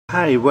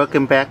Hi,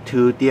 welcome back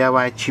to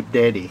DIY Cheap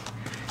Daddy.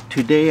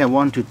 Today I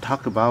want to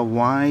talk about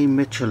why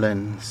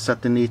Michelin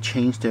suddenly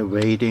changed their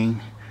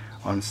rating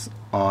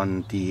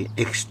on the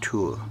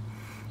X-Tour.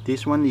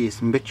 This one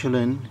is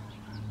Michelin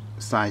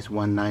size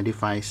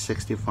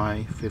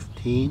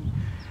 195/65/15,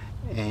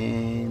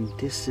 and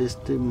this is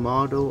the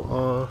model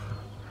of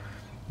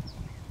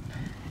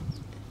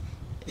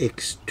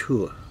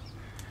X-Tour,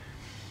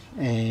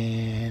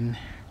 and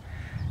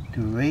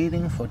the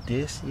rating for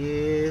this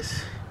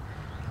is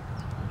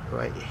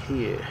right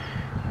here.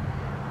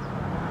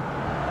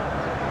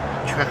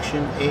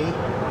 Traction A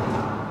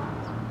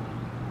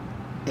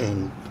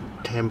and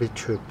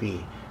temperature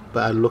B,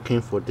 but I'm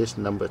looking for this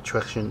number,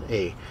 traction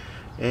A.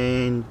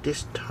 And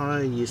this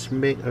tire is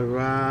made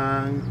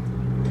around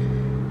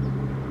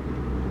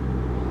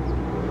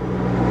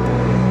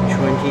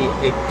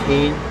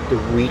 2018, the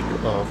week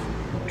of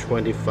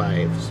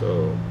 25.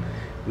 So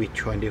week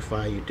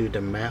 25, you do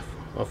the math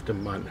of the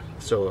month.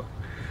 So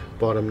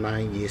bottom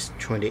line is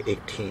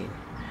 2018.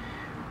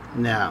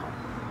 Now,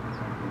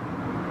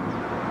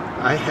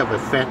 I have a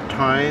fat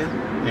tire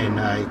and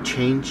I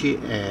change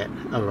it at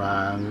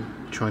around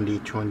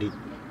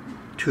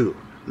 2022.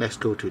 Let's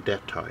go to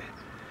that tire.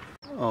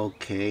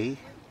 Okay,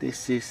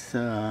 this is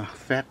a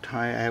fat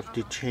tire I have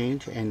to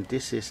change, and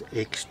this is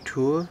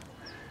X-Tour,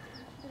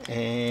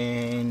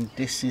 and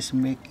this is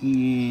made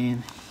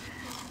in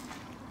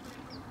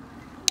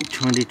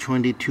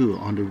 2022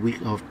 on the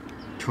week of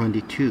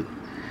 22,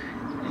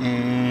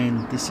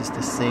 and this is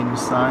the same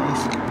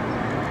size,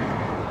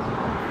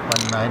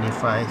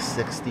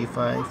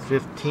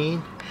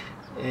 195/65/15,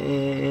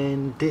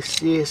 and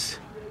this is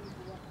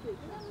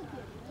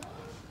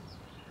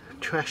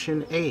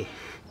traction A,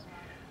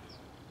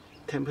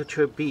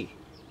 temperature B.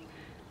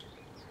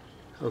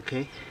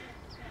 Okay,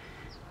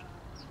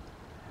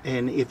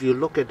 and if you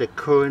look at the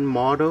current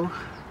model,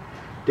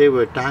 they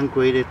were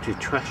downgraded to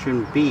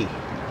traction B.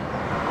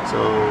 So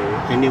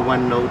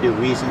anyone know the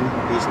reason,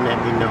 please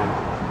let me know.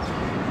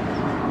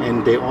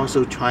 And they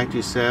also try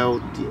to sell,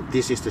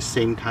 this is the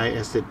same tire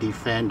as the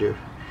Defender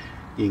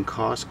in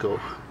Costco,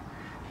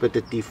 but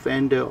the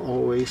Defender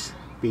always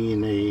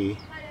being a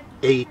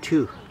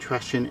A2,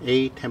 traction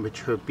A,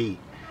 temperature B.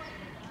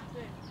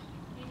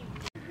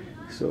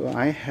 So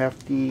I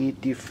have the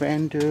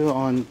Defender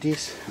on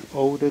this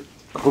older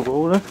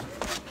Corolla,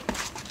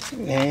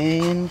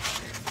 and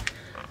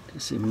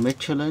this is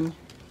Michelin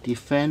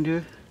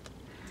Defender,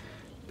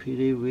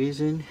 pretty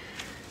recent.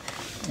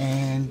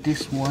 And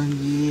this one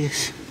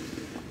is,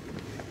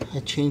 I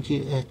changed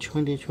it at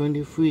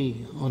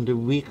 2023 on the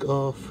week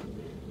of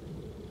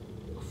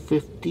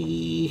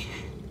 50,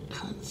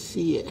 can't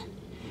see it,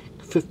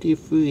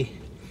 53.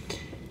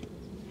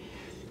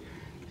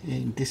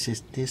 And this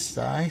is this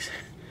size,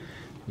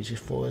 which is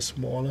for a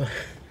smaller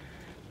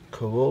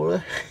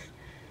Corolla.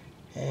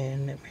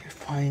 And let me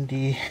find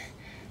the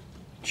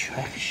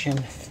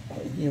traction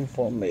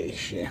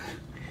information.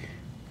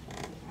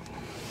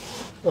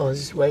 Oh, this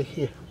is right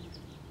here.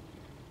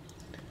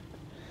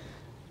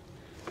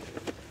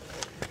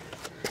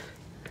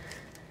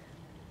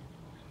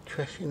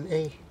 Traction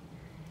A,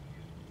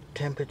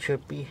 temperature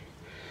B.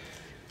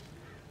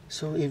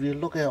 So if you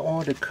look at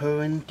all the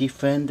current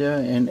Defender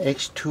and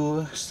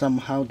X-Tour,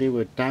 somehow they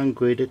were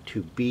downgraded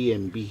to B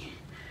and B.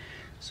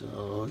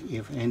 So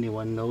if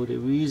anyone knows the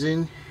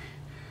reason,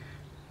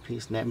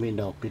 please let me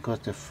know,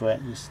 because the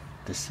thread is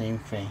the same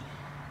thing.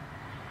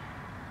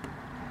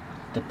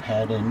 The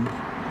pattern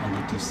and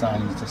the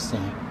design is the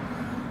same.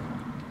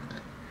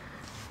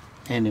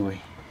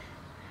 Anyway,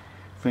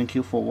 thank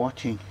you for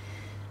watching.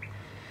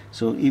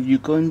 So if you're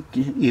going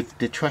to, if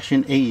the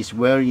traction A is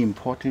very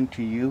important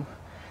to you,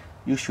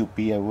 you should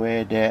be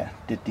aware that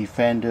the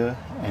Defender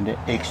and the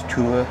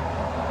X-Tour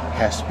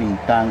has been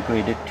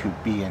downgraded to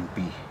B and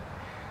B.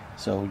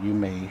 So you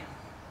may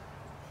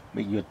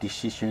make your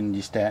decision,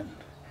 is that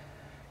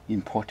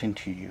important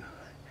to you.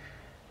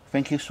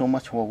 Thank you so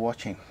much for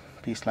watching.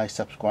 Please like,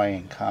 subscribe,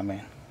 and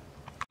comment.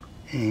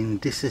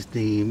 And this is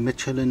the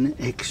Michelin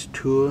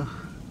X-Tour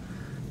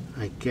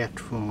I get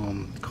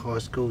from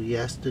Costco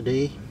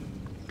yesterday.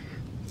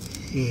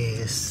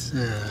 Is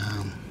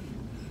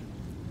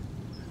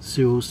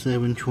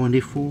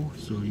 0724,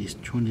 so it's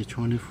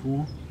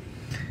 2024,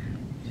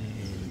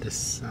 and the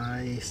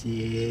size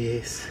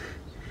is,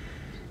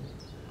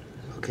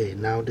 okay,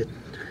 now the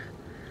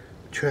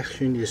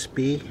traction is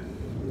B,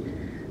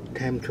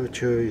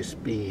 temperature is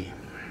B,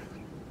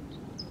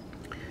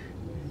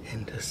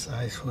 and the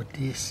size for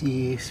this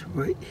is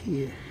right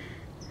here,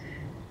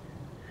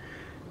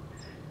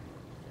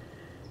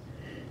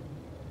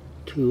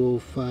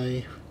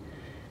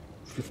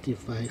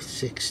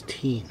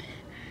 205/55/16.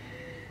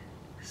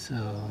 So,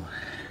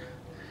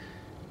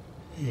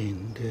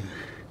 and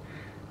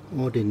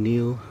all the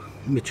new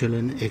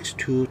Michelin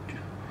X-Tour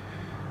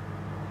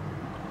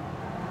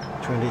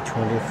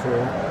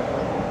 2024,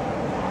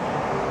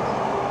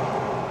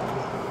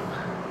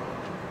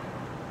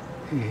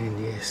 and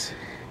yes,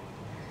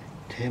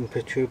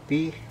 temperature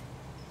B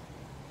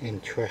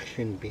and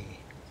traction B.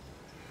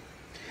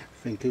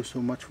 Thank you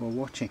so much for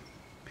watching.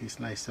 please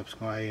like,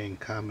 subscribe and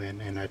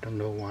comment, and I don't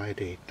know why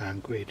they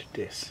downgraded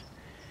this.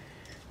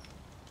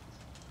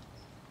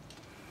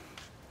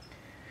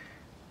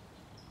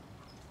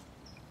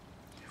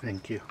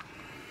 Thank you.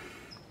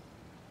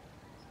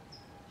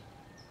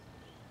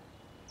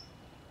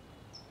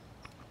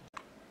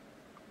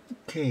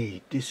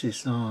 Okay, this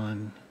is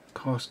on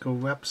Costco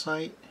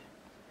website,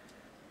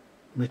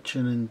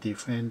 Michelin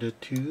Defender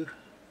 2,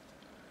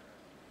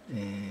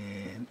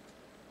 and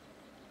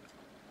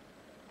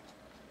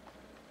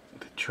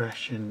the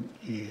traction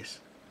is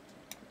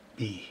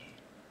B.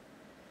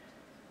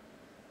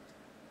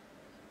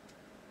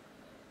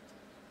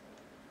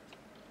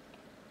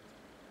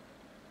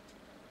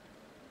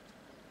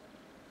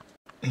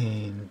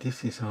 And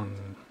this is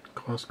on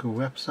Costco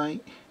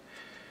website,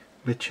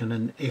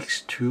 Michelin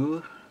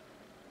X2,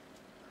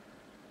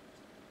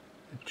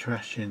 the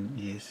traction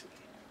is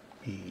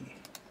B.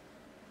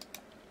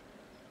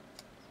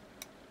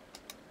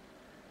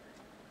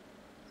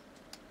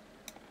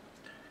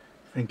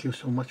 Thank you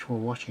so much for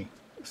watching.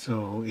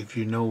 So if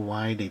you know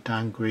why they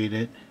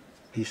downgraded,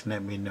 please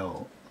let me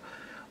know.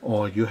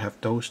 Or you have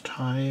those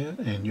tires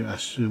and you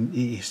assume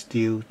it is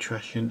still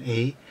traction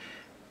A,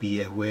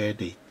 be aware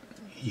that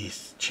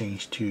is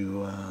changed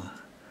to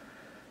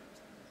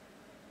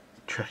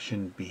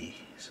traction B.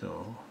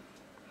 So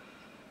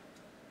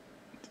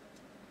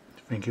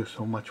thank you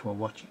so much for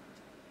watching.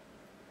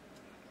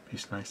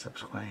 Please like,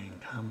 subscribe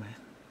and comment.